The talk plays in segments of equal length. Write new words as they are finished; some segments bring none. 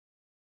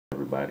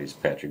everybody? It's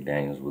Patrick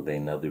Daniels with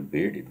another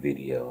bearded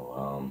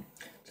video.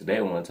 Today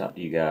I want to talk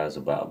to you guys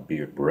about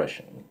beard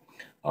brushing.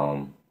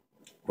 Um,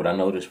 what I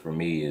noticed for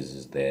me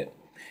is that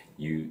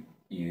you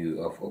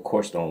of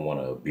course don't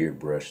want to beard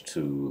brush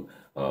too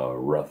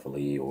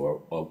roughly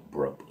or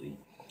abruptly,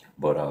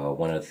 but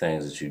one of the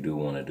things that you do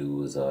want to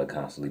do is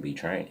constantly be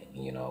training.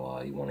 You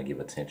want to give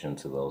attention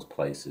to those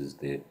places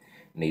that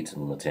need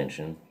some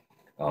attention.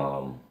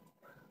 Of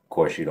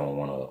course, you don't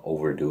want to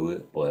overdo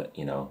it, but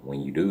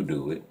when you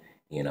do it,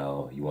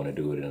 you want to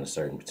do it in a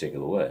certain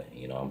particular way.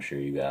 I'm sure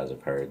you guys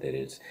have heard that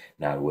it's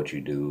not what you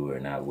do or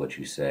not what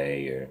you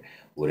say or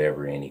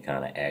whatever any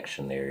kind of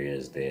action there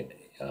is that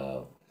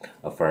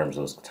affirms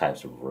those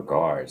types of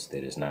regards,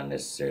 that it's not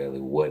necessarily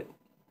what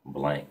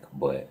blank,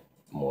 but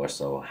more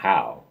so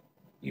how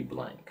you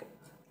blank.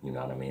 You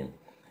know what I mean?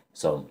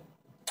 So,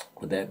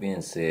 with that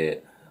being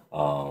said,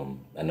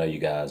 I know you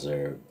guys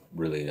are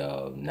really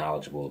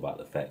knowledgeable about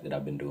the fact that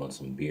I've been doing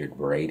some beard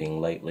braiding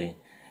lately.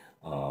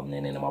 And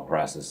in my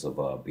process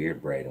of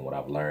beard braiding, what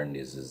I've learned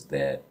is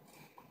that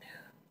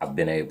I've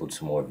been able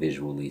to more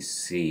visually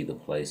see the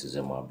places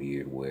in my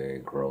beard where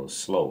it grows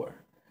slower.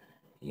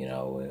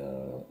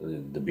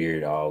 The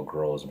beard all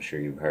grows, I'm sure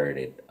you've heard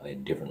it,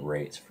 at different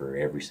rates for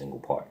every single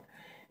part.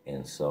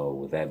 And so,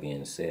 with that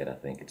being said, I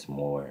think it's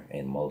more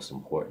and most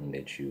important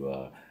that you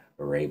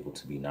are able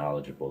to be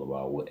knowledgeable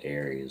about what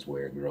areas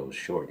where it grows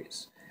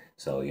shortest.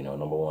 So,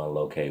 number one,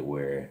 locate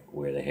where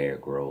the hair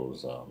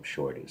grows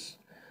shortest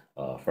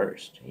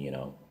first,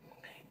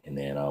 and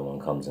then when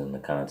it comes into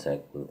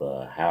contact with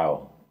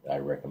how I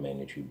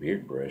recommend that you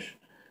beard brush,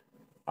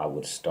 I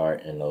would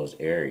start in those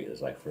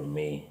areas. Like for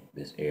me,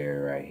 this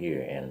area right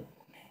here,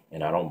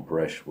 and I don't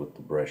brush with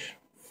the brush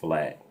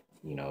flat.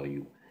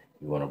 You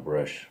want to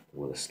brush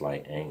with a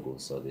slight angle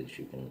so that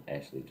you can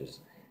actually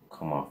just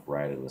come off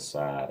right at the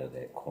side of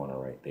that corner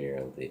right there,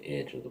 of the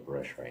edge of the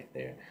brush right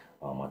there.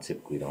 I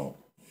typically don't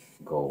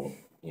go,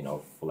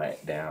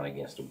 flat down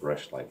against the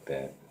brush like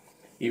that.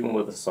 Even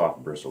with a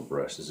soft bristle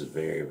brush, this is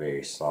very,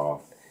 very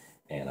soft,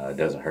 and it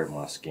doesn't hurt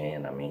my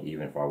skin. I mean,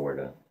 even if I were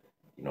to,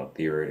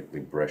 theoretically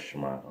brush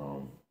my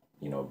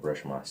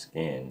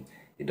skin,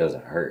 it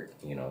doesn't hurt,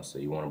 So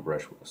you want to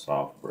brush with a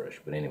soft brush.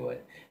 But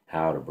anyway,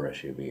 how to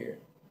brush your beard?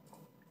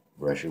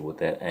 Brush it with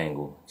that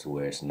angle to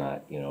where it's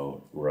not,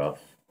 rough,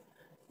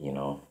 you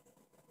know,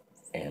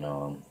 and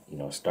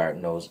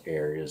starting those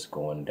areas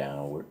going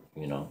downward,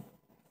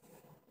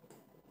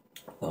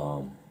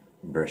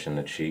 brushing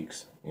the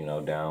cheeks,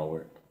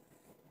 downward,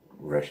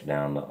 brush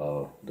down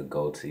the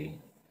goatee,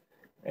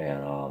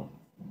 and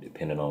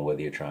depending on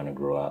whether you're trying to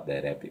grow out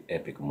that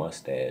epic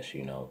mustache,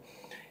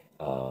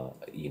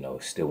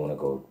 still want to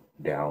go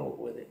downward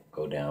with it.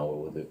 Go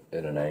downward with it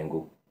at an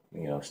angle.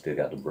 Still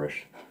got the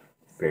brush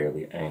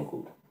fairly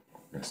angled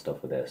and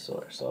stuff of that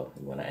sort. So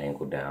you want to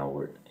angle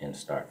downward and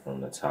start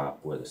from the top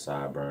where the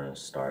sideburns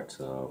start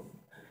to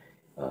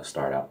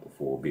start out the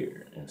full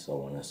beard, and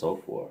so on and so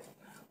forth.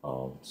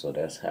 So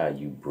that's how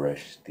you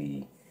brush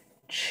the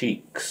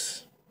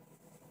cheeks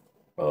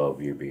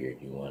of your beard.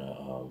 You want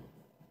to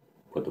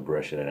put the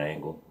brush at an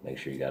angle. Make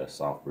sure you got a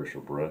soft bristle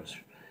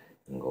brush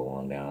and go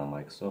on down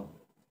like so.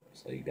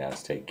 So you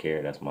guys take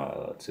care. That's my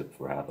tip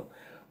for how to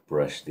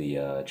brush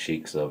the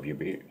cheeks of your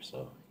beard.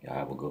 So y'all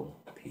have a good one.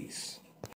 Peace.